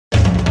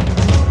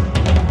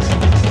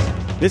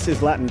This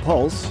is Latin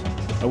Pulse,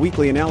 a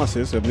weekly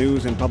analysis of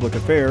news and public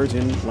affairs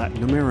in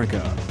Latin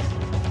America.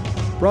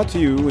 Brought to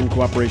you in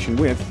cooperation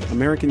with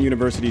American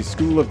University's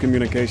School of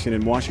Communication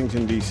in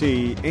Washington,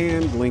 D.C.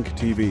 and Link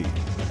TV.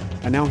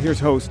 And now here's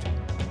host,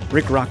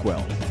 Rick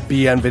Rockwell.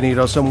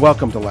 Bienvenidos and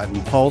welcome to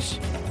Latin Pulse.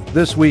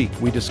 This week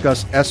we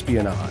discuss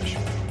espionage,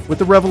 with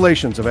the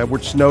revelations of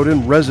Edward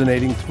Snowden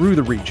resonating through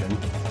the region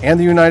and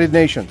the United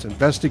Nations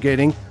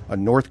investigating a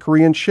North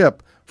Korean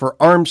ship for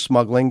arms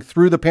smuggling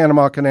through the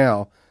Panama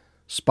Canal.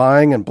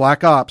 Spying and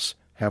black ops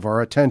have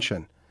our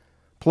attention.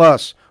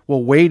 Plus,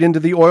 we'll wade into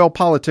the oil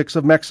politics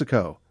of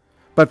Mexico.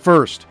 But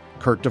first,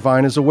 Kurt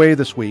Devine is away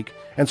this week,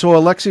 and so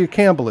Alexia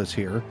Campbell is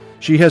here.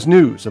 She has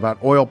news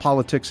about oil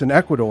politics in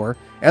Ecuador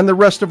and the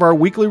rest of our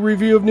weekly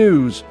review of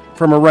news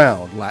from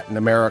around Latin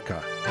America.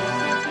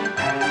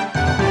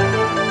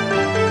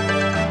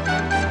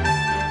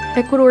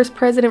 Ecuador's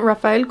President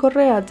Rafael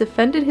Correa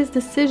defended his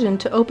decision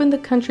to open the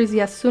country's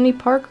Yasuni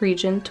Park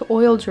region to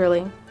oil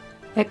drilling.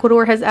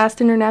 Ecuador has asked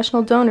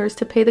international donors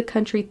to pay the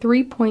country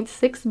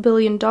 $3.6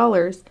 billion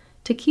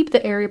to keep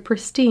the area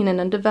pristine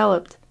and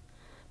undeveloped.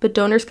 But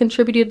donors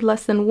contributed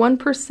less than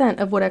 1%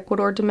 of what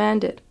Ecuador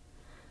demanded.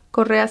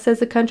 Correa says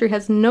the country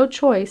has no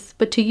choice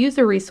but to use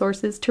the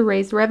resources to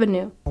raise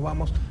revenue.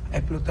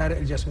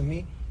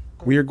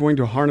 We are going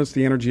to harness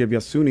the energy of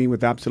Yasuni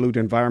with absolute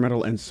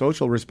environmental and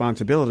social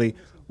responsibility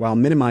while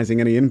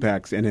minimizing any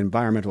impacts and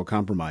environmental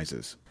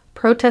compromises.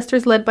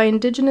 Protesters led by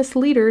indigenous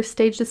leaders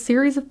staged a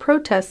series of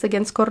protests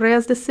against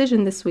Correa's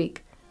decision this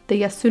week.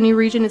 The Yasuni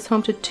region is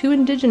home to 2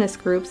 indigenous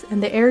groups,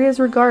 and the area is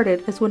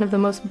regarded as one of the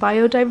most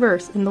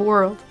biodiverse in the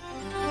world.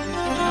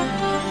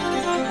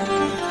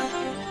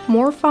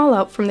 More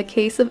fallout from the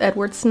case of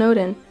Edward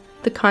Snowden,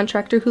 the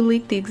contractor who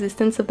leaked the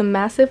existence of the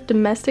massive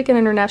domestic and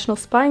international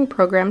spying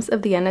programs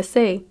of the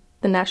NSA,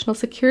 the National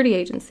Security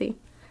Agency.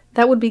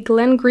 That would be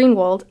Glenn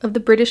Greenwald of the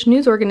British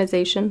news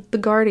organization The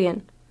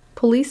Guardian.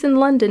 Police in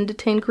London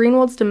detained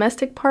Greenwald's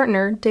domestic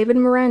partner, David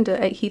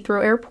Miranda, at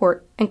Heathrow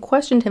Airport and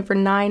questioned him for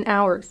 9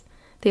 hours.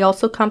 They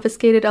also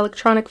confiscated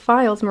electronic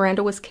files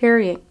Miranda was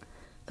carrying.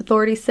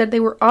 Authorities said they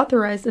were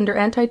authorized under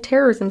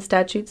anti-terrorism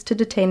statutes to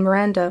detain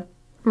Miranda.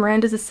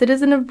 Miranda is a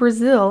citizen of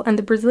Brazil, and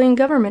the Brazilian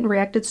government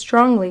reacted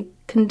strongly,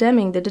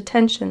 condemning the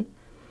detention.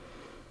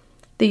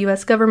 The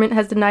U.S. government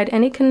has denied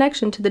any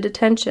connection to the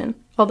detention,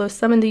 although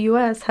some in the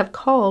U.S. have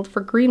called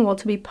for Greenwald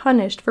to be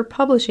punished for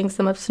publishing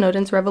some of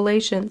Snowden's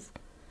revelations.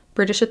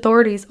 British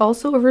authorities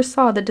also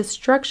oversaw the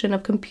destruction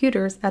of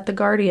computers at The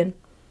Guardian.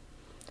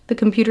 The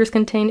computers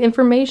contained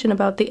information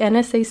about the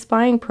NSA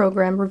spying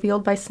program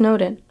revealed by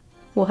Snowden.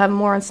 We'll have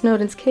more on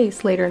Snowden's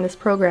case later in this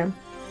program.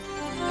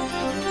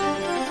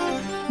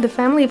 The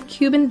family of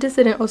Cuban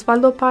dissident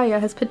Osvaldo Paya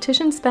has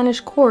petitioned Spanish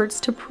courts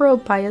to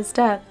probe Paya's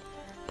death.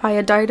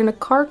 Paya died in a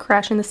car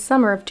crash in the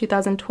summer of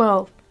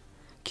 2012.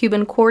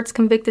 Cuban courts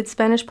convicted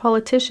Spanish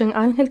politician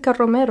Ángel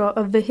Carromero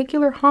of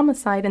vehicular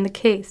homicide in the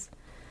case.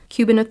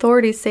 Cuban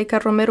authorities say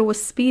Carromero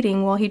was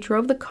speeding while he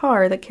drove the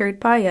car that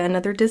carried Paya and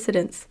other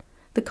dissidents.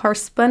 The car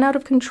spun out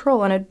of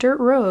control on a dirt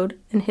road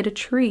and hit a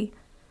tree.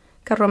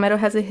 Carromero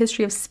has a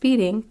history of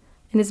speeding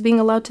and is being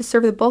allowed to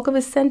serve the bulk of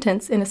his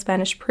sentence in a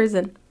Spanish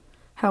prison.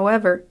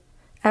 However,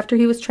 after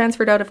he was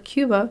transferred out of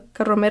Cuba,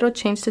 Carromero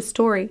changed his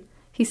story.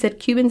 He said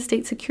Cuban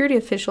state security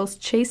officials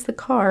chased the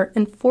car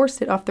and forced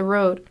it off the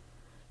road.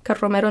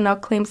 Carromero now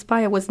claims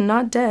Paya was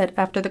not dead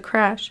after the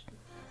crash.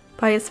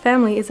 Paya's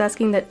family is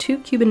asking that 2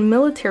 Cuban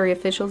military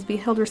officials be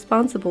held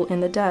responsible in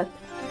the death.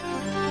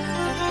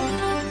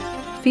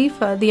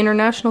 FIFA, the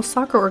international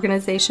soccer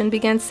organization,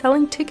 began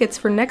selling tickets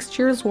for next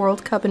year's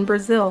World Cup in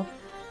Brazil.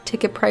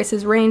 Ticket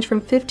prices range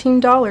from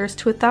 $15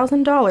 to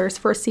 $1,000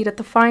 for a seat at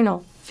the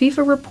final.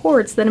 FIFA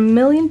reports that 1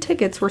 million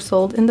tickets were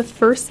sold in the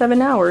first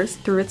 7 hours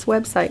through its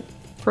website.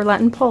 For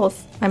Latin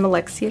Pulse, I'm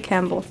Alexia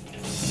Campbell.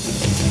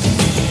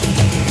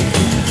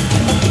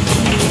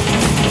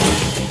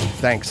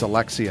 Thanks,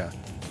 Alexia.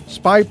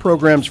 Spy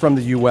programs from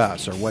the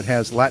U.S. are what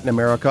has Latin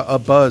America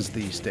abuzz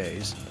these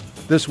days.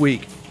 This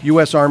week,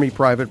 U.S. Army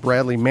Private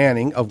Bradley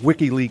Manning of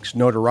WikiLeaks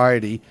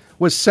notoriety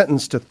was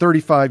sentenced to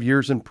 35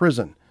 years in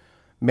prison.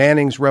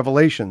 Manning's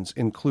revelations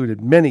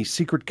included many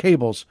secret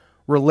cables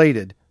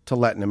related to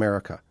Latin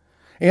America.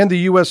 And the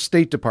U.S.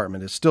 State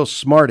Department is still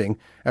smarting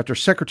after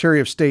Secretary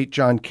of State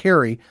John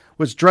Kerry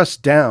was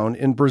dressed down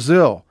in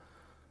Brazil.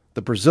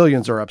 The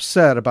Brazilians are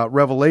upset about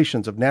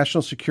revelations of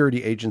National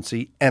Security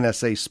Agency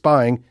NSA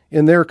spying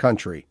in their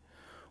country.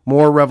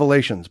 More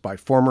revelations by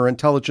former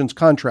intelligence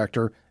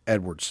contractor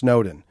Edward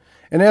Snowden.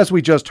 And as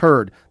we just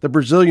heard, the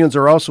Brazilians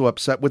are also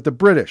upset with the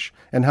British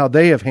and how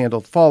they have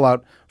handled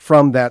fallout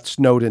from that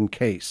Snowden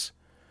case.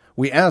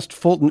 We asked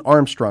Fulton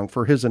Armstrong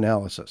for his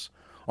analysis.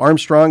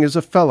 Armstrong is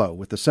a fellow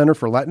with the Center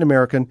for Latin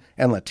American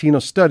and Latino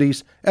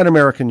Studies at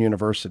American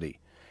University.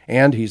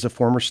 And he's a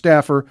former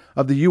staffer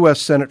of the U.S.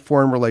 Senate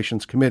Foreign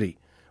Relations Committee.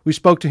 We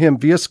spoke to him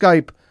via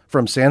Skype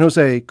from San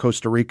Jose,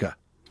 Costa Rica.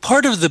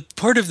 Part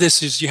of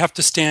this is you have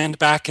to stand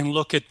back and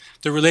look at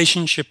the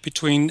relationship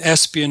between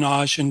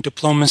espionage and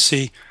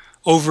diplomacy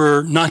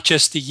over not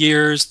just the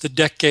years, the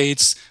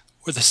decades,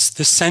 or the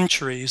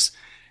centuries.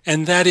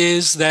 and that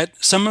is that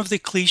some of the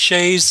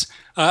cliches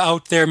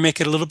out there make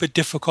it a little bit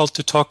difficult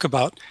to talk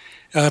about.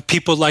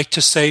 People like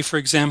to say, for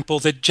example,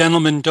 that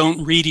gentlemen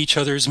don't read each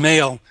other's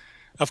mail.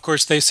 Of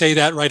course, they say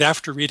that right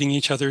after reading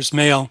each other's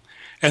mail.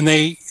 And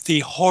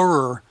the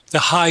horror, the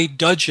high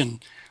dudgeon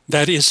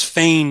that is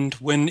feigned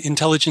when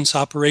intelligence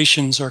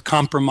operations are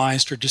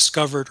compromised or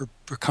discovered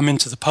or come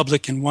into the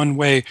public in one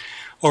way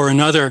or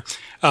another,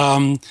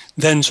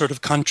 then sort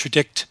of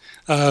contradict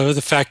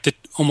the fact that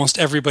almost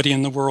everybody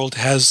in the world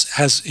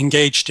has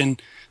engaged in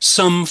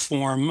some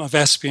form of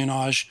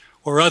espionage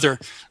or other.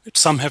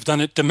 Some have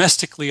done it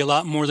domestically a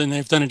lot more than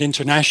they've done it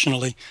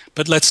internationally.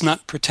 But let's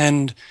not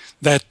pretend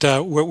that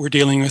what we're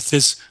dealing with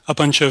is a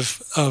bunch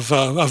of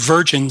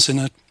virgins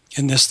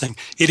in this thing.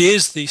 It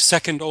is the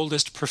second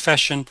oldest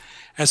profession,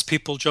 as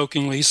people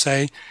jokingly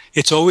say.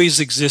 It's always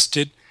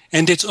existed,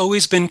 and it's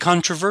always been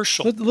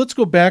controversial. Let's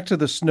go back to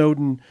the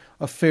Snowden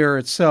affair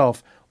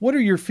itself. What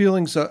are your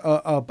feelings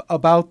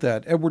about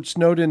that? Edward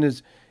Snowden,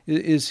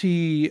 is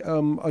he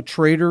a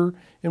traitor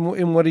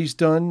in what he's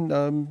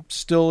done,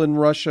 still in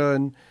Russia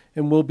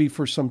and will be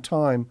for some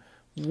time?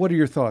 What are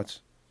your thoughts?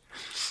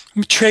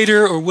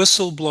 Traitor or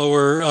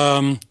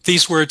whistleblower,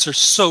 these words are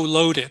so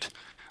loaded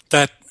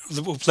that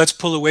let's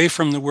pull away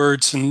from the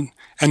words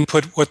and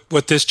put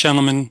what this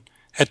gentleman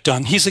had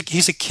done. He's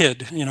a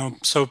kid,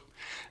 so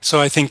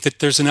I think that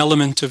there's an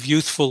element of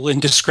youthful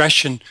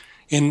indiscretion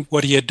in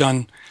what he had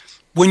done.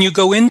 When you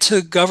go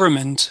into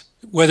government,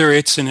 whether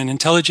it's in an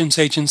intelligence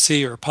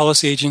agency or a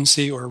policy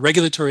agency or a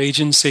regulatory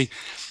agency,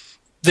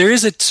 there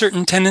is a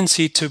certain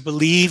tendency to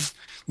believe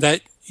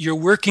that you're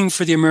working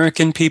for the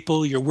American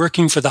people, you're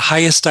working for the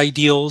highest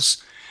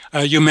ideals.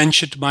 You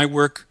mentioned my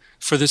work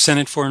for the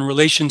Senate Foreign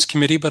Relations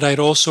Committee, but I'd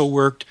also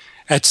worked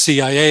at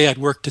CIA. I'd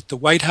worked at the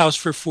White House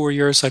for 4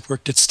 years. I'd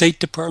worked at State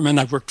Department.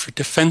 I'd worked for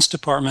Defense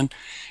Department.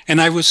 And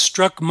I was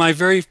struck, my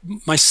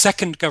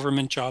second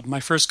government job, my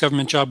first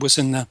government job was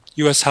in the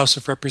U.S. House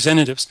of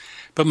Representatives,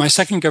 but my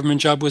second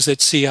government job was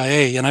at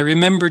CIA. And I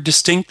remember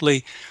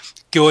distinctly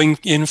going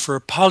in for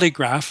a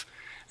polygraph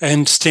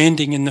and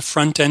standing in the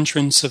front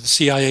entrance of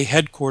CIA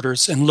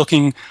headquarters and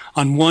looking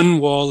on one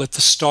wall at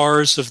the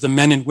stars of the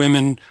men and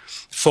women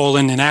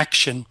fallen in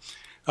action,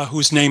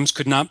 whose names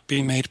could not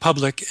be made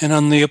public. And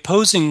on the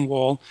opposing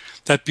wall,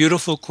 that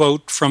beautiful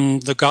quote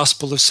from the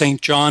Gospel of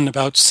St. John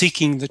about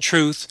seeking the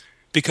truth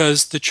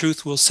because the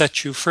truth will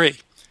set you free.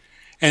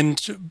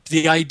 And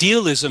the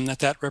idealism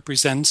that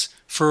represents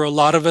for a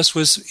lot of us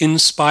was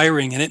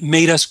inspiring, and it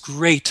made us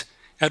great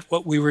at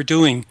what we were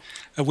doing,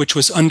 which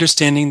was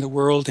understanding the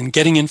world and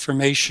getting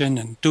information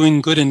and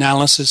doing good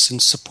analysis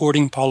and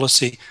supporting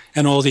policy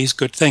and all these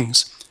good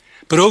things.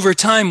 But over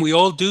time, we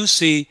all do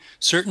see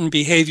certain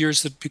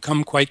behaviors that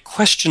become quite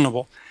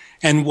questionable,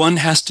 and one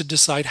has to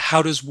decide,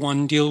 how does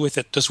one deal with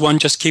it? Does one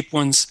just keep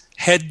one's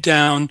head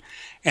down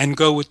and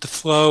go with the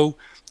flow?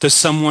 Does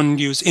someone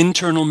use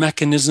internal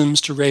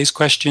mechanisms to raise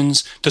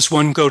questions? Does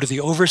one go to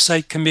the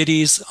oversight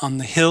committees on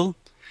the Hill,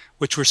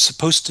 which were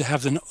supposed to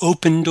have an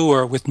open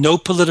door with no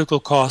political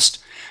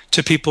cost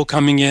to people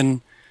coming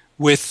in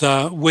with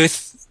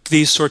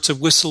these sorts of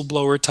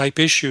whistleblower type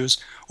issues?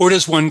 Or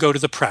does one go to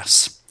the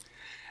press?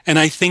 And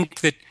I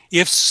think that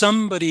if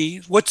somebody,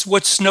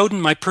 what's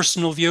Snowden, my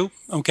personal view,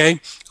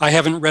 okay? I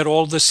haven't read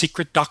all the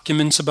secret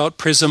documents about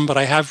PRISM, but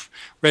I have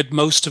read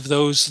most of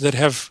those that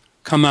have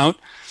come out,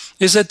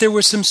 is that there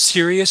were some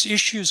serious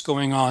issues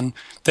going on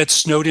that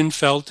Snowden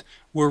felt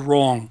were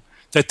wrong,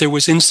 that there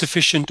was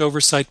insufficient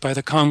oversight by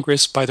the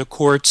Congress, by the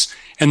courts,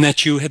 and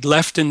that you had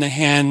left in the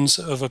hands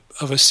of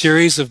a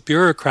series of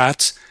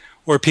bureaucrats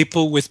or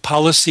people with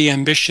policy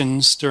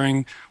ambitions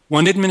during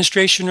one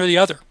administration or the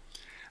other.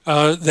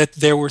 That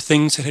there were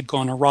things that had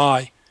gone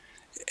awry.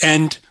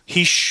 And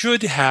he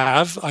should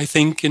have, I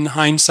think in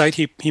hindsight,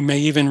 he may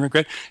even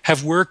regret,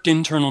 have worked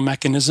internal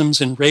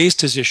mechanisms and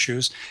raised his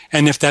issues.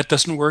 And if that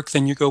doesn't work,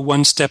 then you go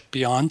one step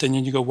beyond, and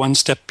then you go one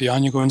step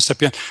beyond, you go one step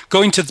beyond.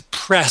 Going to the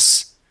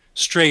press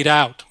straight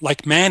out,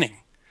 like Manning,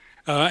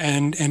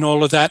 and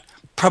all of that,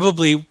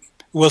 probably,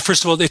 well,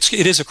 first of all, it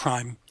is a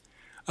crime.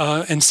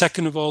 And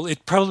second of all,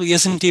 it probably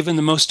isn't even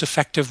the most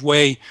effective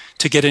way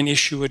to get an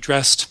issue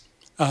addressed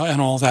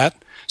and all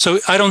that. So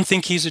I don't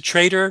think he's a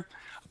traitor,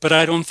 but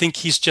I don't think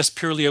he's just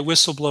purely a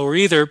whistleblower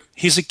either.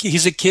 He's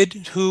a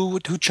kid who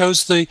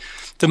chose the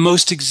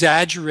most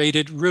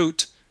exaggerated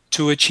route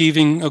to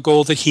achieving a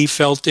goal that he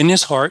felt in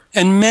his heart,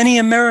 and many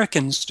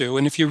Americans do.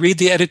 And if you read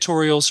the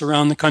editorials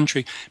around the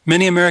country,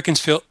 many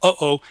Americans feel,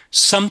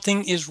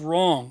 something is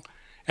wrong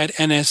at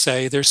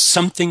NSA. There's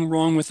something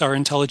wrong with our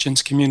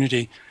intelligence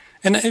community.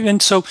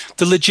 And so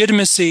the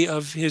legitimacy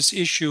of his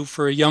issue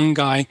for a young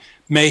guy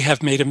may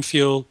have made him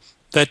feel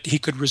that he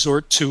could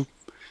resort to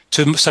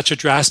such a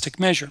drastic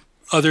measure.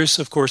 Others,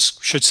 of course,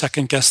 should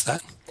second-guess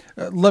that.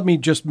 Let me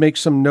just make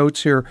some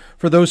notes here.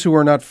 For those who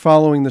are not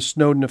following the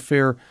Snowden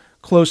affair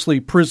closely,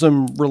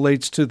 PRISM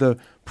relates to the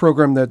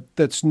program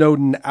that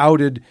Snowden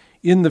outed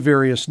in the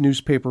various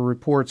newspaper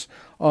reports.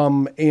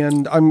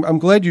 And I'm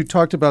glad you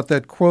talked about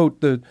that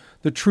quote, the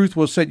truth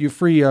will set you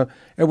free.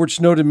 Edward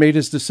Snowden made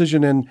his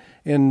decision,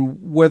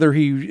 and whether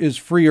he is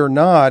free or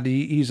not,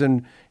 he's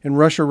in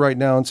Russia right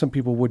now, and some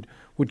people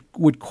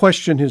would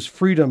question his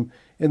freedom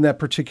in that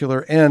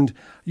particular end.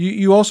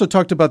 You also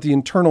talked about the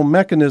internal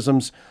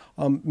mechanisms.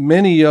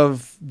 Many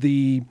of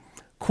the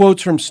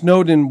quotes from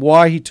Snowden,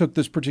 why he took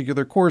this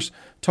particular course,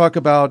 talk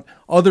about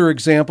other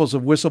examples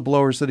of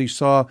whistleblowers that he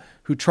saw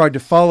who tried to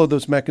follow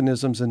those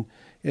mechanisms and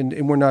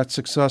were not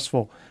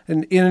successful.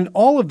 And in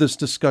all of this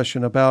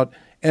discussion about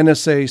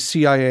NSA,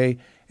 CIA,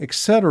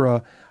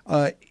 etc.,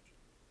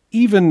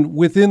 even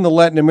within the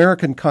Latin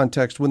American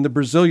context, when the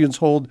Brazilians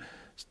hold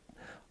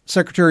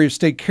Secretary of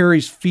State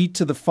Kerry's feet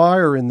to the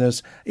fire in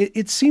this,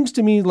 it seems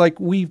to me like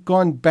we've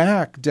gone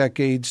back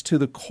decades to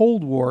the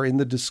Cold War in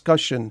the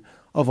discussion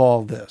of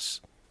all this.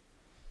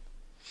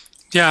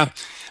 Yeah,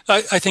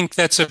 I think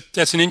that's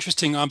an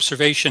interesting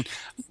observation.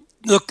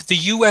 Look, the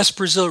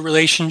U.S.-Brazil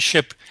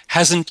relationship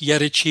hasn't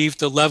yet achieved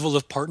the level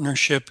of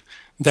partnership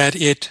that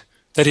it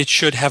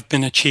should have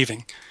been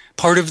achieving.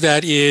 Part of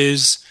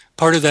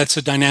that's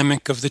a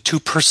dynamic of the two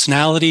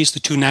personalities,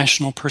 the two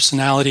national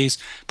personalities.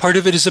 Part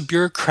of it is a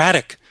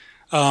bureaucratic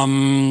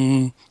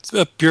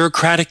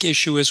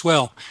issue as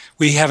well.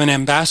 We have an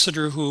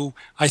ambassador who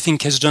I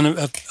think has done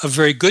a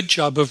very good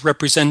job of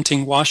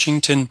representing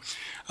Washington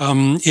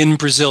in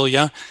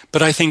Brasilia,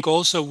 but I think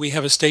also we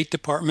have a State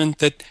Department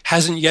that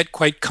hasn't yet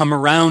quite come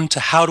around to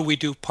how do we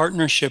do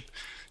partnership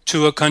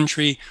to a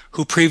country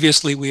who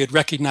previously we had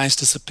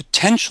recognized as a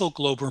potential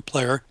global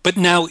player, but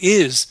now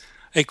is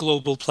a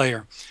global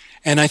player.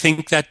 And I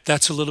think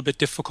that's a little bit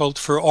difficult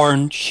for our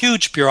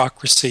huge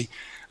bureaucracy,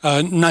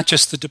 not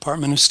just the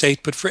Department of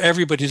State, but for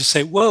everybody to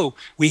say, whoa,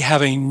 we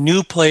have a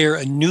new player,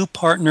 a new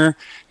partner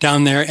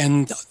down there,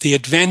 and the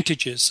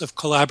advantages of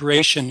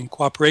collaboration and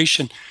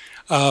cooperation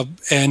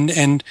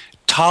and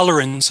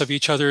tolerance of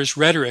each other's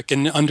rhetoric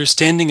and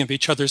understanding of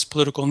each other's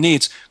political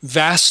needs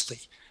vastly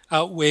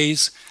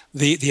outweighs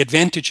the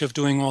advantage of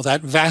doing all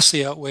that,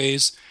 vastly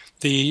outweighs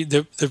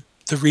the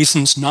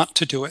reasons not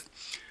to do it.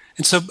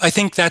 And so I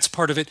think that's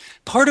part of it.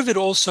 Part of it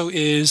also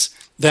is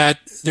that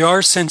there are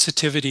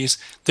sensitivities.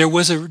 There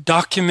was a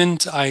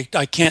document, I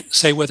can't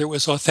say whether it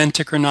was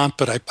authentic or not,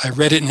 but I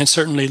read it and it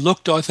certainly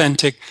looked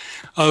authentic,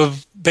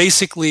 of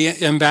basically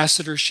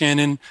Ambassador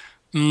Shannon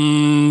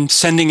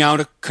sending out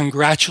a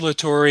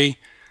congratulatory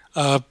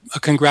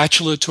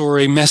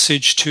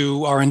message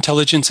to our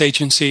intelligence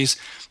agencies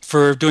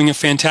for doing a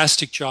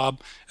fantastic job,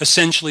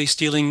 essentially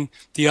stealing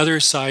the other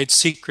side's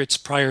secrets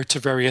prior to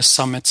various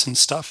summits and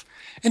stuff.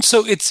 And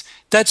so it's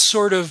that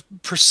sort of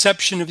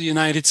perception of the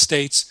United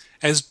States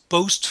as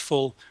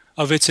boastful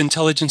of its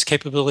intelligence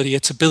capability,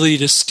 its ability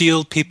to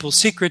steal people's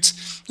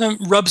secrets,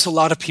 rubs a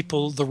lot of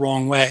people the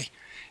wrong way.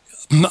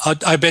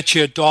 I bet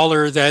you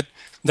 $1 that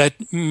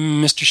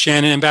Mr.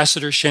 Shannon,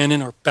 Ambassador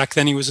Shannon, or back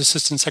then he was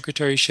Assistant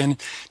Secretary Shannon,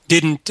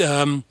 didn't,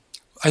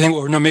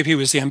 maybe he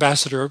was the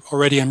ambassador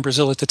already in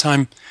Brazil at the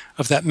time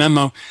of that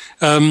memo.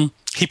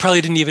 He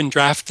probably didn't even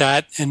draft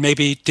that and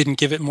maybe didn't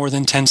give it more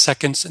than 10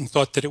 seconds and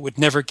thought that it would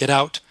never get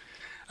out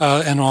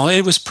and all.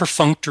 It was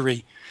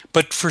perfunctory.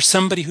 But for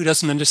somebody who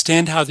doesn't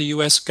understand how the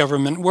U.S.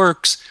 government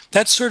works,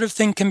 that sort of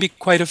thing can be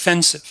quite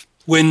offensive.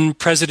 When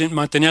President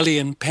Martinelli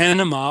in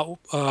Panama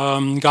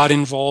got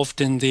involved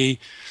in the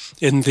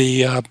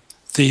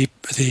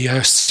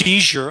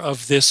seizure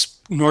of this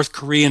North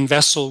Korean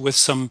vessel with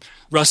some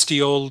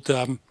rusty old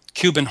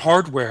Cuban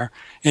hardware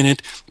in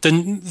it,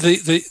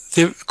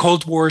 the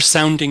Cold War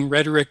sounding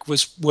rhetoric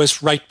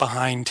was right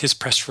behind his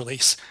press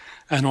release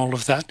and all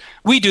of that.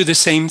 We do the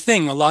same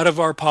thing. A lot of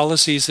our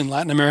policies in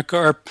Latin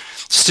America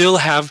still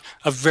have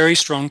a very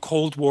strong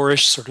Cold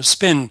War-ish sort of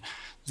spin.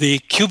 The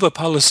Cuba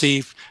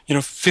policy,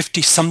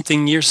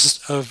 50-something years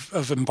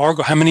of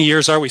embargo. How many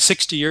years are we?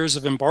 60 years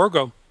of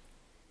embargo.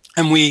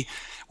 And we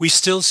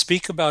still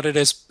speak about it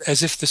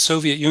as if the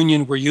Soviet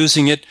Union were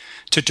using it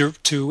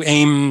to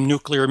aim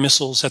nuclear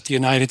missiles at the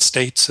United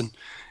States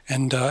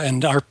and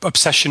our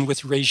obsession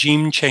with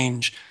regime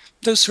change.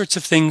 Those sorts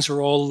of things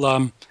are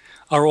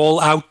all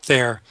out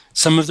there.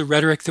 Some of the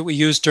rhetoric that we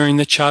used during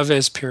the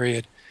Chavez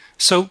period.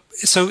 So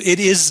it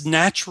is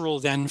natural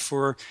then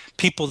for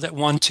people that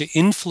want to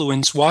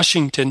influence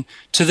Washington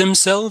to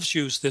themselves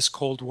use this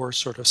Cold War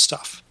sort of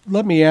stuff.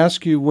 Let me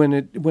ask you, when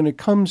it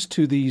comes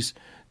to these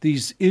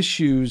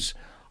issues,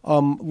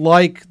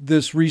 like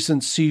this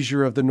recent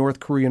seizure of the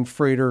North Korean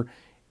freighter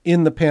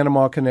in the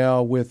Panama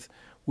Canal with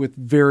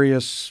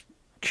various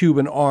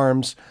Cuban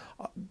arms,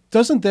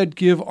 doesn't that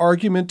give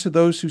argument to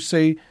those who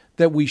say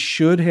that we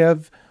should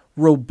have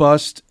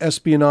robust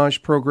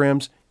espionage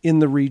programs in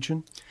the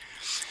region?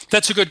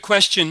 That's a good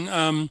question.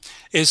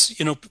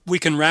 We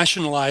can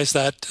rationalize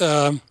that,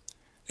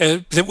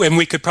 and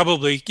we could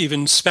probably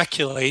even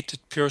speculate,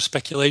 pure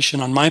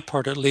speculation on my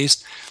part at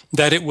least,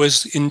 that it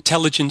was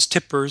intelligence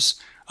tippers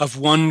of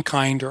one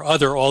kind or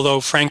other, although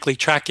frankly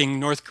tracking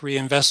North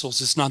Korean vessels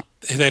is not,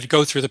 that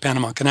go through the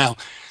Panama Canal,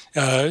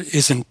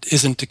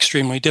 isn't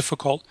extremely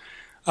difficult.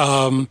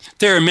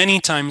 There are many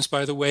times,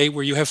 by the way,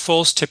 where you have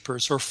false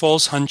tippers or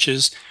false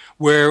hunches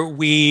where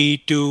we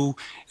do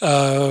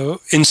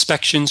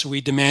inspections,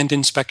 we demand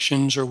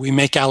inspections, or we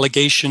make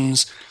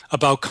allegations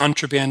about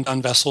contraband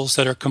on vessels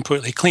that are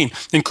completely clean,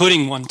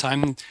 including one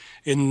time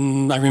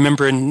I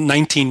remember in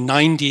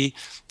 1990,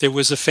 there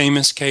was a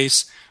famous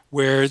case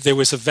where there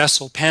was a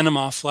vessel,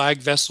 Panama flag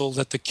vessel,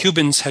 that the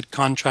Cubans had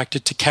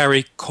contracted to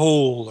carry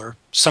coal or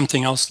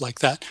something else like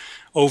that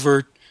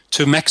over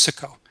to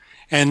Mexico.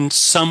 And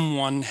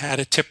someone had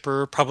a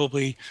tipper,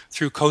 probably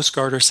through Coast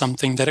Guard or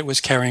something, that it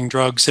was carrying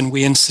drugs. And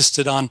we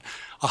insisted on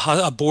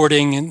a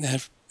boarding, and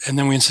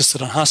then we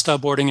insisted on hostile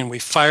boarding, and we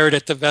fired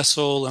at the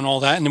vessel and all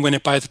that. And when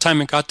by the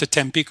time it got to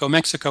Tampico,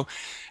 Mexico,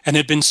 and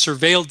had been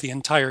surveilled the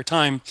entire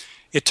time,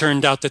 it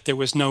turned out that there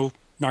was no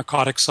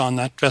narcotics on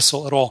that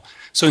vessel at all.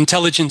 So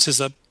intelligence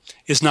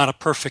is not a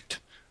perfect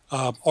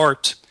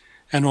art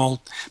and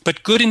all.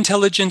 But good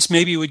intelligence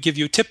maybe would give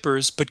you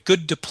tippers, but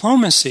good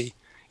diplomacy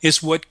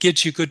is what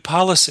gives you good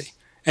policy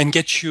and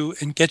gets you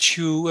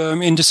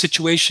into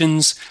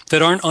situations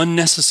that aren't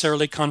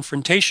unnecessarily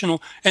confrontational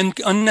and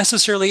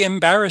unnecessarily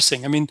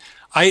embarrassing. I mean,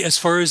 as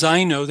far as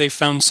I know, they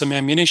found some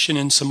ammunition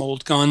and some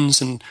old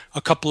guns and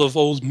a couple of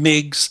old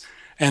MiGs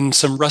and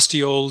some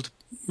rusty old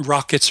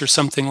rockets or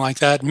something like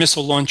that,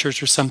 missile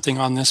launchers or something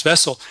on this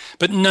vessel.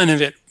 But none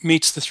of it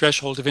meets the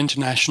threshold of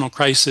international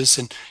crisis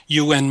and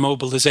UN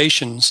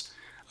mobilizations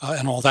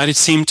and all that. It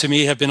seemed to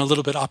me have been a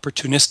little bit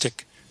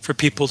opportunistic for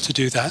people to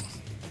do that.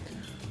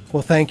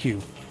 Well, thank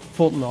you.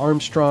 Fulton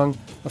Armstrong,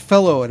 a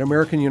fellow at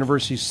American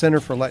University's Center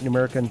for Latin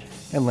American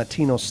and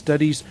Latino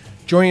Studies,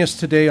 joining us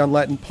today on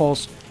Latin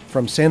Pulse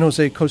from San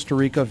Jose, Costa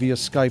Rica via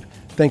Skype.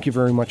 Thank you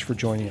very much for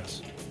joining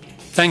us.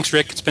 Thanks,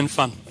 Rick. It's been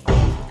fun.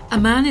 A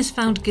man is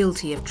found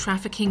guilty of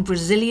trafficking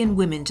Brazilian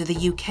women to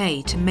the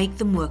UK to make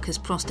them work as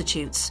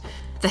prostitutes.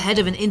 The head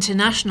of an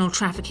international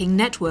trafficking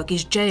network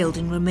is jailed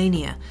in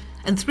Romania,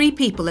 and 3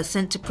 people are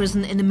sent to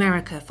prison in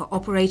America for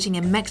operating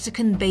a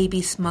Mexican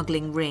baby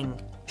smuggling ring.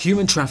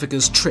 Human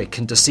traffickers trick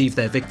and deceive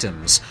their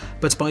victims,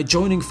 but by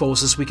joining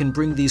forces we can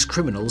bring these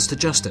criminals to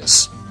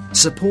justice.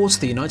 Support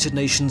the United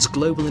Nations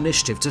Global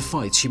Initiative to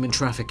Fight Human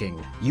Trafficking,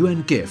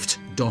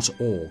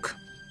 ungift.org.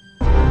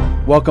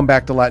 Welcome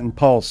back to Latin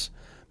Pulse.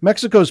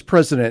 Mexico's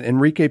President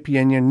Enrique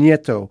Peña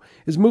Nieto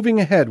is moving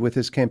ahead with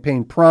his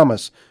campaign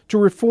promise to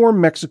reform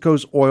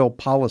Mexico's oil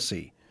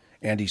policy,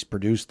 and he's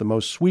produced the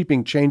most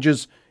sweeping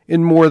changes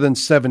in more than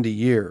 70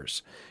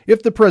 years.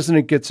 If the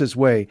president gets his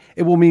way,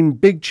 it will mean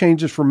big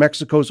changes for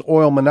Mexico's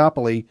oil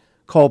monopoly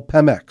called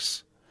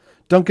Pemex.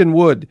 Duncan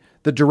Wood,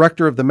 the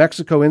director of the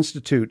Mexico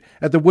Institute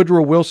at the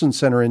Woodrow Wilson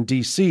Center in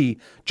D.C.,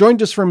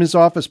 joined us from his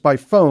office by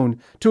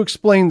phone to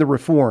explain the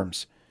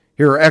reforms.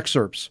 Here are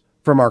excerpts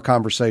from our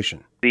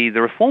conversation. The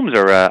reforms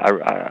are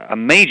a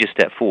major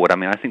step forward. I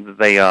mean, I think that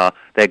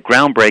they're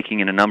groundbreaking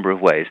in a number of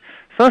ways.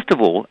 First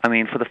of all, I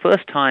mean, for the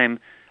first time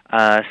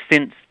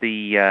since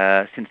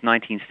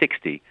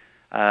 1960,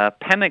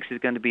 Pemex is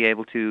going to be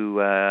able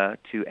to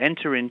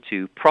enter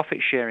into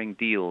profit-sharing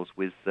deals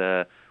with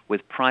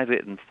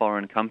private and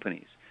foreign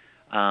companies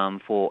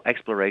for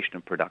exploration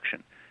and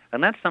production,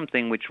 and that's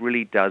something which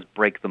really does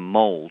break the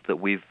mold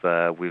that we've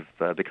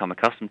become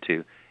accustomed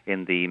to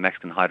in the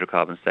Mexican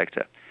hydrocarbon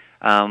sector.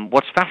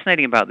 What's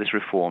fascinating about this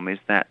reform is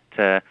that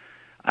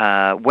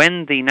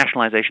when the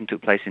nationalization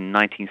took place in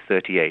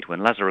 1938, when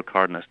Lázaro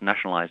Cárdenas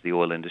nationalized the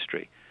oil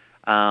industry,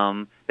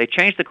 they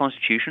changed the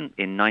Constitution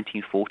in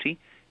 1940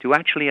 to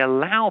actually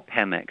allow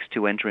Pemex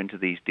to enter into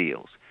these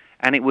deals.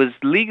 And it was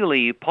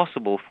legally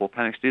possible for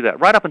Pemex to do that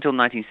right up until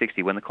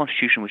 1960, when the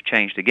Constitution was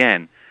changed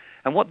again.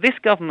 And what this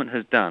government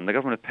has done, the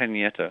government of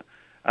Peña Nieto,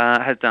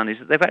 has done is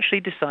that they've actually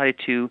decided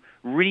to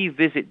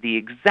revisit the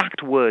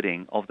exact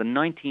wording of the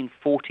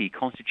 1940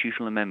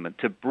 constitutional amendment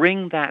to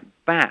bring that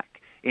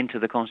back into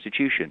the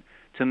Constitution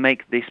to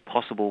make this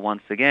possible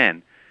once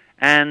again.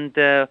 And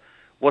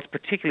what's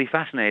particularly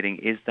fascinating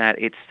is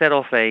that it set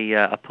off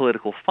a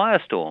political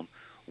firestorm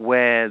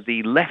where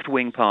the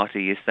left-wing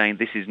party is saying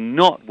this is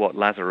not what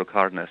Lázaro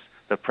Cárdenas,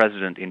 the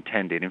president,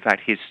 intended. In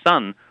fact, his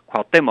son,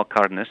 Cuauhtémoc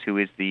Cárdenas, who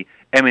is the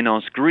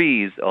eminence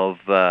grise of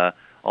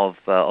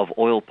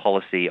oil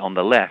policy on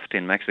the left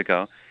in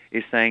Mexico,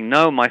 is saying,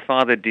 no, my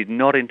father did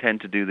not intend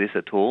to do this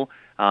at all.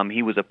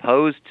 He was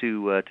opposed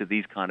to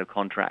these kind of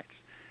contracts.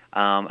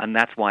 And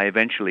that's why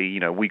eventually,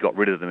 we got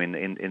rid of them in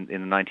the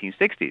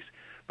 1960s.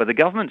 But the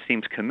government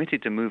seems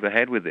committed to move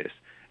ahead with this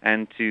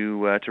and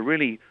to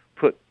really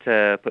put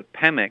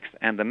Pemex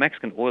and the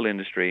Mexican oil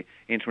industry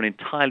into an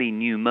entirely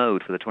new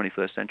mode for the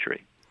 21st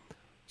century.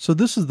 So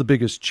this is the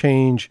biggest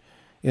change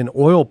in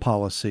oil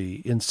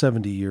policy in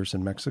 70 years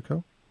in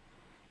Mexico?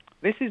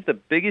 This is the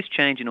biggest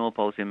change in oil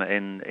policy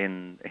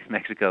in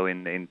Mexico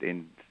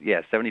in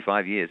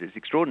 75 years. It's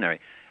extraordinary.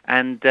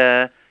 And,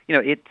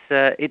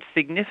 it's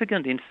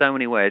significant in so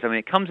many ways. I mean,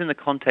 it comes in the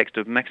context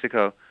of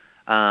Mexico,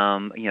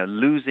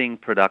 losing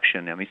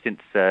production. I mean, since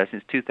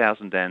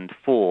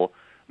 2004,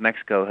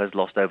 Mexico has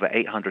lost over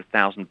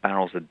 800,000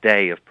 barrels a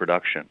day of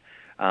production.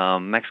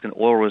 Mexican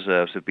oil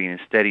reserves have been in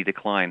steady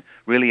decline,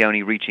 really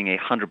only reaching a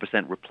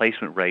 100%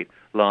 replacement rate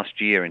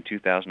last year in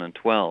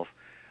 2012.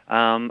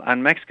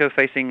 And Mexico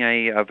facing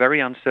a very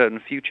uncertain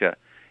future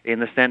in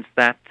the sense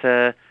that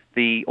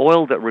the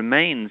oil that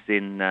remains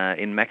in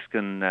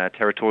Mexican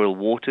territorial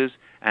waters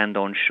and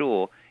on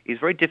shore is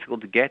very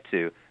difficult to get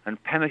to,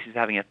 and Pemex is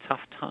having a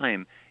tough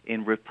time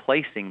in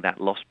replacing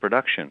that lost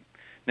production.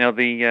 Now,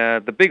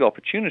 the big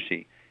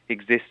opportunity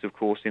exists, of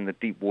course, in the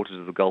deep waters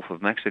of the Gulf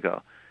of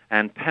Mexico,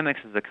 and Pemex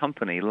as a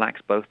company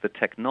lacks both the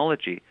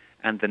technology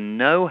and the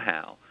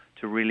know-how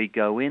to really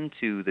go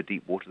into the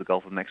deep waters of the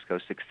Gulf of Mexico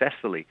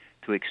successfully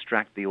to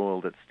extract the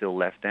oil that's still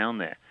left down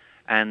there.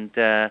 And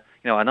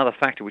another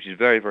factor which is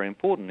very, very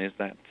important is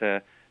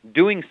that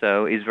doing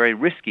so is very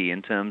risky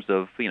in terms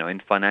of,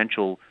 in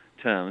financial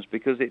terms,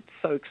 because it's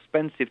so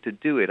expensive to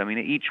do it. I mean,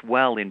 each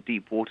well in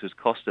deep waters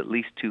costs at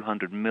least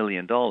 $200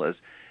 million,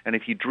 and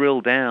if you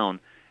drill down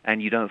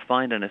and you don't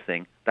find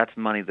anything, that's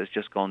money that's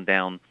just gone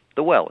down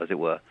the well, as it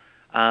were.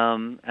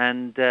 And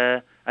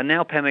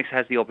now Pemex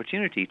has the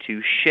opportunity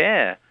to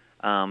share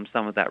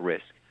some of that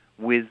risk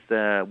with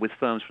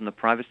firms from the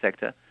private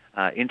sector,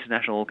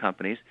 international oil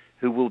companies,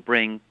 who will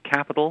bring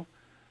capital,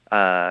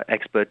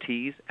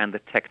 expertise, and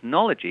the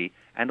technology,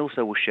 and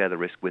also will share the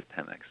risk with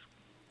Pemex.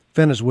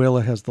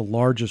 Venezuela has the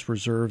largest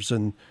reserves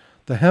in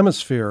the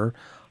hemisphere.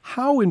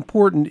 How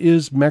important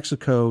is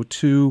Mexico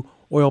to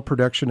oil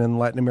production in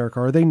Latin America?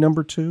 Are they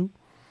number two?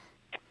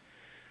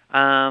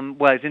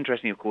 Well, it's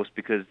interesting, of course,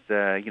 because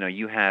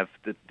you have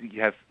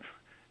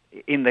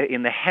in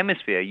the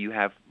hemisphere you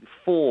have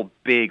four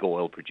big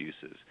oil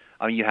producers.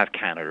 I mean, you have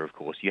Canada, of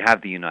course, you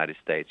have the United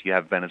States, you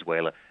have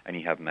Venezuela, and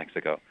you have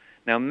Mexico.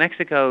 Now,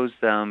 Mexico's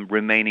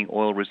remaining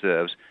oil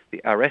reserves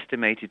are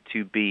estimated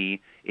to be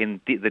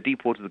in the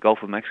deep waters of the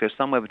Gulf of Mexico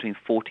somewhere between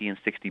 40 and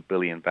 60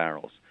 billion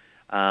barrels.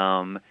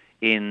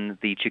 In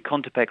the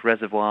Chicontepec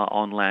Reservoir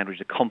on land, which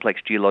is a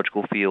complex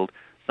geological field,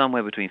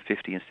 somewhere between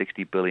 50 and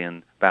 60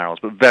 billion barrels,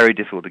 but very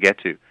difficult to get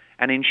to.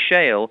 And in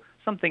shale,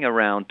 something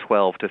around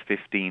 12 to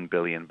 15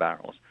 billion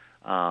barrels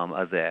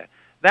are there.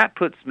 That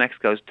puts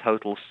Mexico's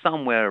total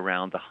somewhere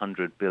around the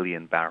 100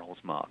 billion barrels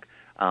mark,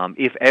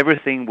 if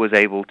everything was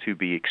able to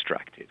be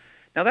extracted.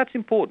 Now, that's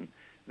important.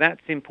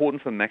 That's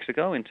important for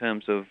Mexico in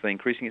terms of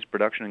increasing its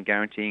production and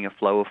guaranteeing a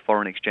flow of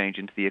foreign exchange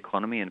into the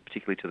economy and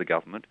particularly to the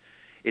government.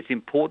 It's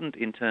important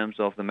in terms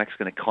of the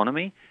Mexican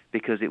economy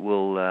because it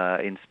will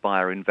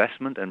inspire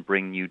investment and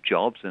bring new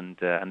jobs and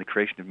the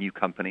creation of new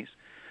companies.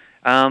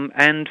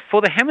 And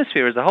for the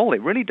hemisphere as a whole,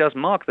 it really does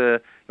mark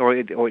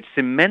it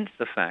cements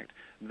the fact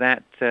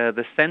that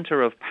the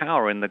center of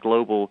power in the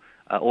global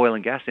oil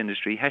and gas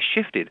industry has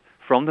shifted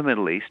from the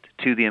Middle East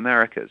to the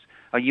Americas.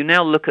 You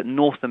now look at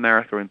North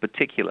America in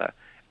particular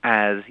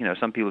as,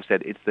 some people have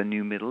said it's the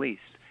new Middle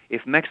East.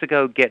 If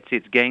Mexico gets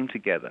its game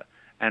together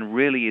and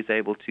really is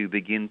able to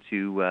begin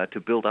to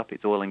build up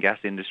its oil and gas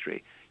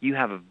industry, you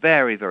have a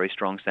very, very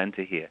strong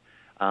center here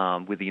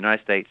with the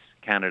United States,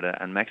 Canada,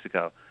 and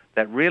Mexico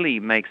that really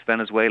makes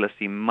Venezuela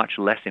seem much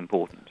less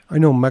important. I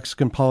know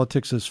Mexican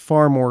politics is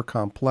far more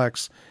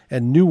complex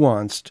and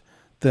nuanced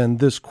than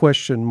this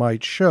question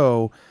might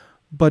show,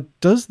 but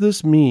does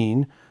this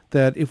mean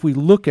that if we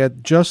look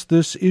at just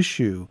this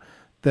issue,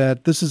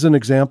 that this is an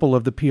example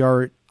of the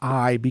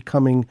PRI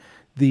becoming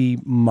the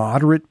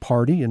moderate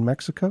party in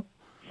Mexico?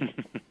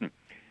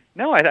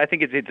 No, I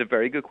think it's a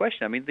very good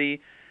question. I mean, the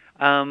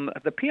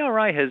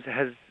PRI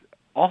has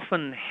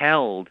often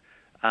held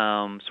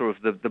sort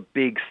of the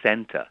big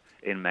center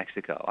in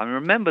Mexico. I mean,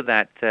 remember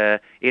that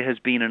it has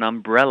been an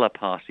umbrella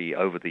party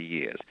over the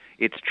years.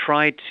 It's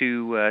tried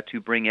to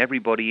bring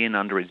everybody in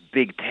under its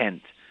big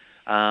tent,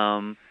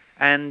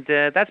 and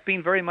that's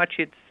been very much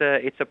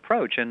its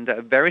approach. And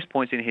at various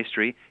points in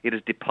history, it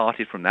has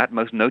departed from that.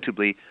 Most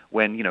notably,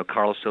 when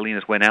Carlos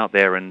Salinas went out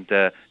there and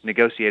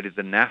negotiated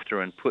the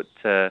NAFTA and put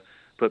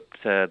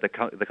the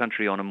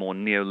country on a more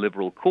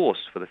neoliberal course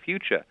for the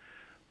future.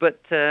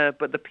 But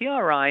the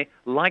PRI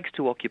likes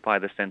to occupy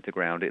the center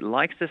ground. It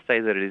likes to say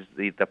that it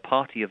is the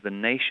party of the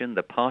nation,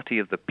 the party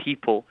of the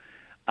people,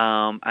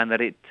 and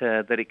that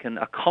it can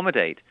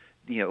accommodate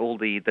all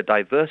the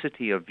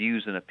diversity of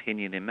views and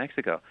opinion in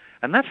Mexico.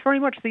 And that's very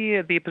much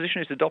the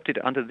position it's adopted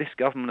under this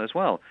government as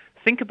well.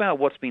 Think about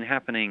what's been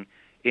happening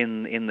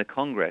in the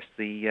Congress.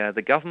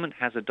 The government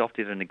has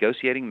adopted a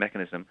negotiating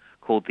mechanism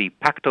called the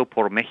Pacto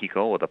por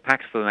Mexico, or the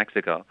Pact for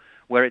Mexico,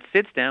 where it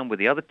sits down with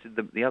the other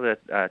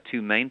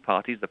two main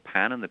parties, the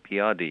PAN and the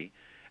PRD,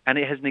 and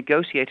it has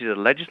negotiated a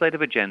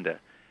legislative agenda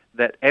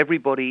that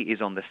everybody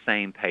is on the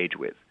same page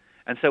with.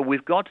 And so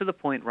we've got to the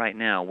point right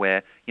now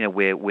where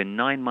we're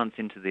 9 months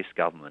into this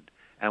government,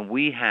 and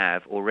we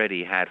have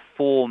already had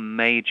four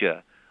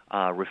major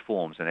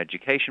reforms: an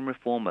education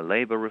reform, a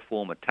labor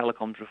reform, a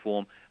telecoms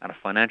reform, and a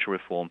financial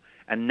reform.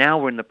 And now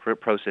we're in the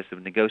process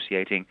of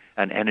negotiating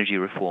an energy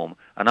reform.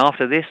 And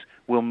after this,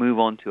 we'll move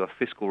on to a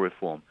fiscal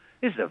reform.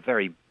 This is a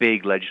very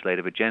big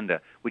legislative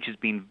agenda, which has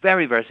been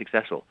very, very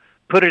successful.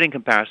 Put it in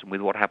comparison with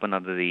what happened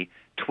under the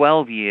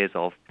 12 years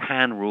of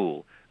PAN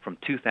rule from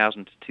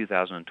 2000 to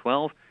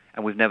 2012,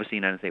 and we've never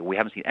seen anything. We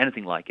haven't seen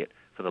anything like it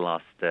for the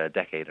last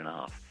decade and a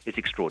half. It's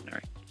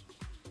extraordinary.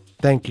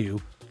 Thank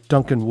you,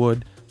 Duncan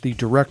Wood, the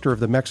director of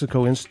the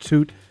Mexico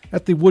Institute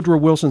at the Woodrow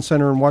Wilson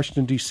Center in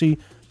Washington, D.C.,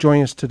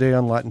 joining us today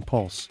on Latin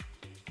Pulse.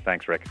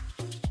 Thanks, Rick.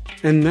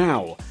 And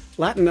now,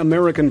 Latin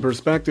American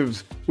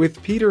Perspectives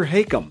with Peter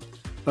Hakam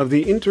of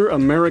the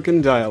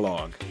Inter-American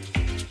Dialogue.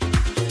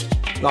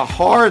 The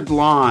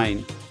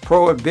hard-line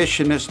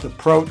prohibitionist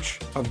approach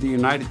of the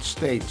United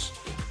States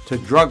to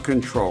drug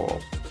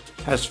control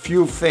has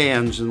few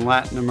fans in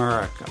Latin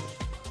America.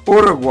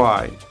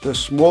 Uruguay, the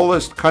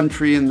smallest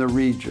country in the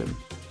region,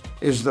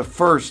 is the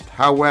first,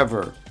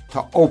 however,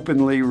 to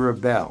openly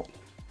rebel.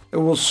 It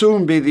will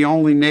soon be the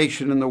only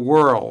nation in the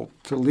world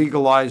to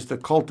legalize the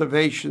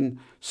cultivation,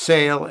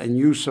 sale, and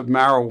use of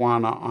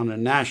marijuana on a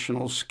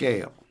national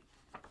scale.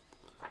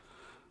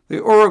 The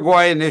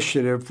Uruguay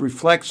initiative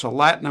reflects a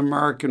Latin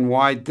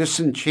American-wide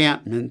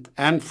disenchantment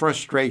and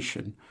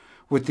frustration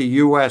with the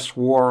U.S.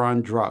 war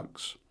on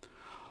drugs.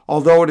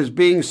 Although it is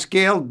being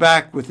scaled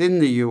back within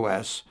the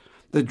U.S.,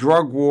 the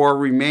drug war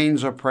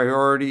remains a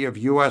priority of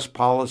U.S.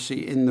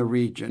 policy in the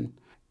region,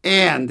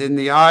 and in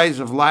the eyes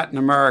of Latin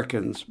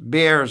Americans,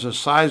 bears a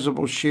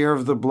sizable share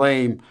of the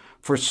blame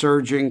for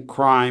surging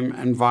crime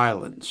and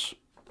violence.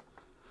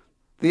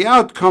 The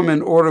outcome in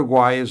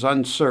Uruguay is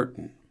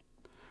uncertain.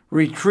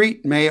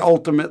 Retreat may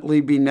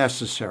ultimately be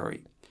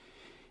necessary.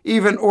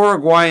 Even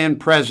Uruguayan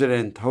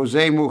President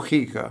Jose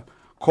Mujica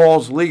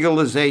calls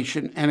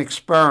legalization an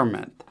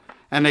experiment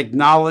and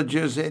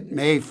acknowledges it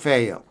may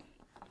fail.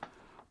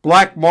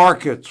 Black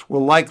markets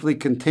will likely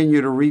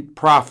continue to reap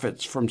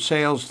profits from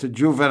sales to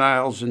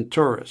juveniles and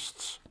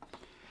tourists,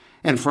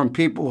 and from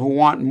people who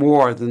want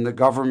more than the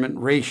government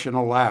ration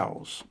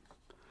allows.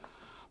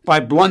 By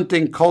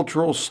blunting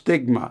cultural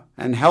stigma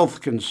and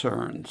health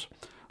concerns,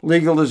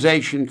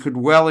 legalization could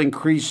well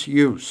increase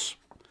use,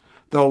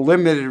 though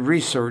limited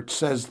research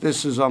says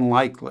this is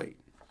unlikely.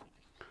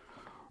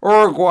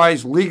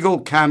 Uruguay's legal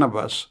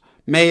cannabis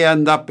may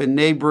end up in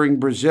neighboring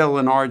Brazil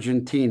and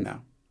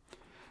Argentina,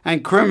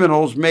 and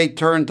criminals may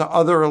turn to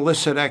other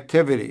illicit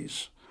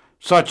activities,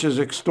 such as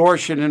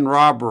extortion and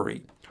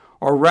robbery,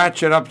 or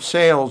ratchet up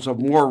sales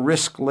of more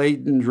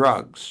risk-laden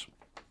drugs.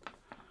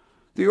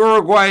 The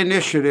Uruguay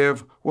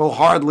initiative will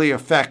hardly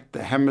affect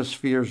the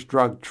hemisphere's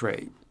drug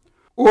trade.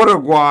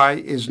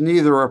 Uruguay is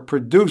neither a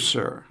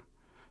producer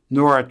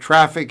nor a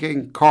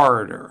trafficking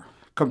corridor.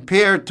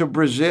 Compared to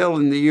Brazil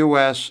and the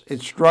U.S.,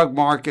 its drug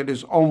market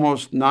is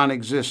almost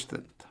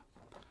non-existent.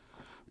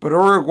 But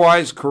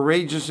Uruguay's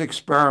courageous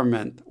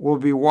experiment will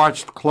be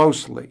watched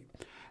closely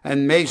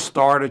and may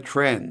start a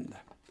trend.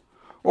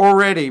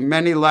 Already,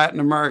 many Latin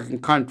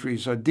American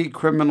countries are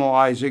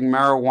decriminalizing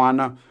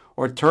marijuana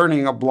or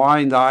turning a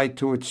blind eye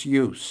to its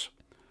use.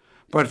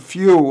 But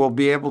few will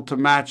be able to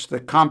match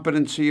the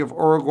competency of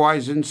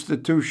Uruguay's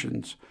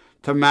institutions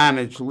to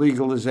manage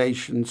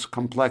legalization's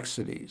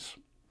complexities.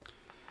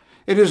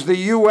 It is the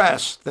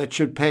U.S. that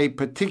should pay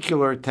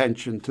particular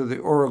attention to the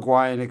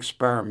Uruguayan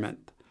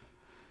experiment.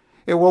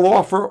 It will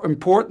offer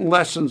important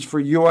lessons for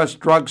U.S.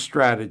 drug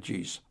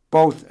strategies,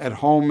 both at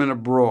home and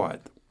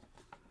abroad.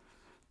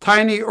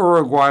 Tiny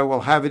Uruguay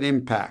will have an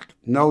impact,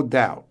 no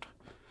doubt,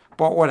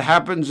 but what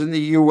happens in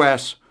the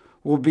U.S.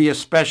 will be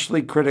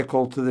especially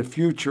critical to the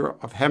future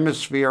of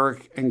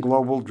hemispheric and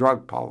global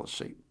drug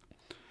policy.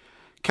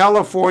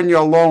 California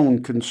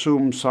alone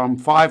consumes some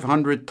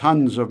 500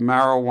 tons of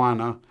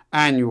marijuana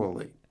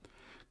annually,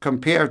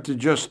 compared to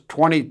just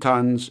 20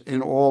 tons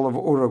in all of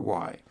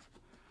Uruguay.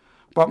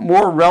 But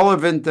more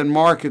relevant than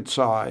market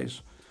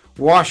size,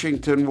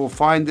 Washington will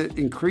find it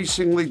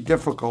increasingly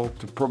difficult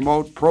to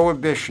promote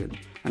prohibition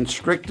and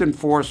strict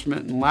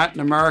enforcement in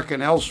Latin America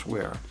and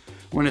elsewhere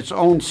when its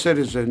own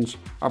citizens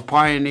are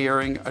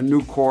pioneering a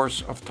new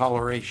course of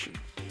toleration.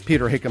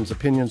 Peter Hakam's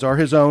opinions are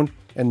his own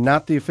and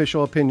not the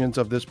official opinions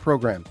of this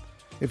program.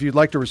 If you'd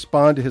like to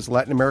respond to his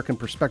Latin American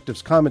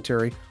Perspectives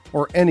commentary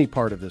or any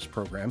part of this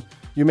program,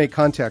 you may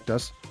contact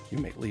us. You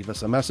may leave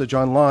us a message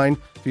online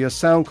via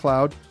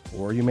SoundCloud,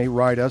 or you may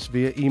write us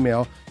via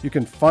email. You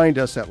can find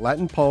us at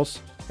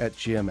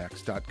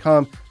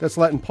latinpulse@gmx.com. That's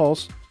Latin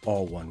Pulse,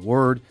 all one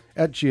word,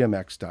 at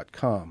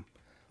gmx.com.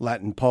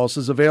 Latin Pulse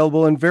is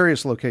available in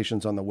various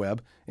locations on the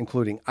web,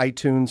 including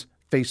iTunes,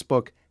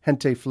 Facebook,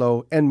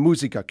 Henteflow, and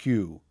Musica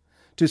Q.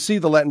 To see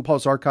the Latin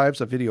Pulse archives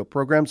of video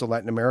programs of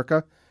Latin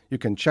America, you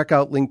can check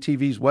out Link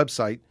TV's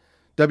website,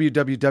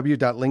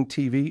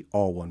 www.linktv,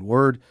 all one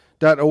word,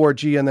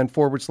 .org, and then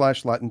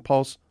 /Latin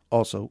Pulse,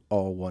 also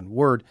all one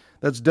word.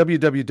 That's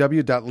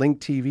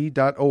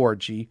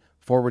www.linktv.org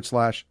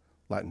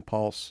 /Latin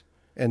Pulse.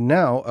 And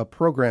now, a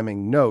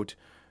programming note.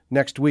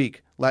 Next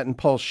week, Latin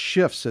Pulse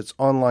shifts its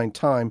online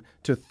time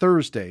to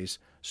Thursdays,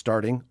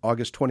 starting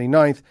August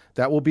 29th.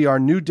 That will be our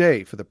new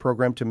day for the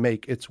program to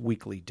make its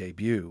weekly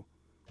debut.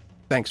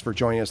 Thanks for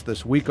joining us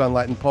this week on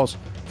Latin Pulse.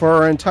 For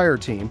our entire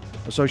team,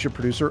 associate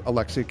producer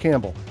Alexia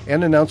Campbell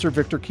and announcer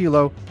Victor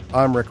Kilo,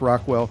 I'm Rick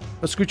Rockwell.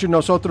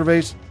 Escúchenos otra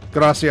vez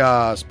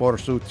Gracias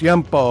por su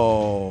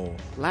tiempo.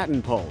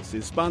 Latin Pulse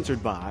is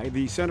sponsored by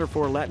the Center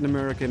for Latin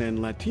American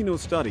and Latino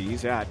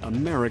Studies at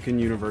American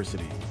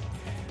University.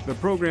 The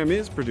program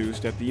is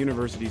produced at the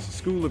university's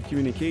School of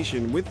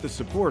Communication with the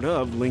support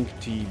of Link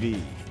TV.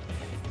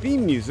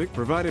 Theme music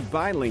provided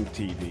by Link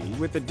TV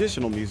with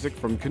additional music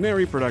from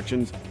Canary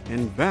Productions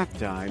and Bath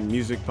Time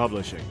Music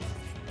Publishing.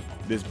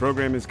 This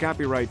program is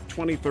copyright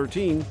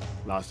 2013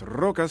 Las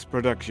Rocas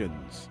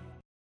Productions.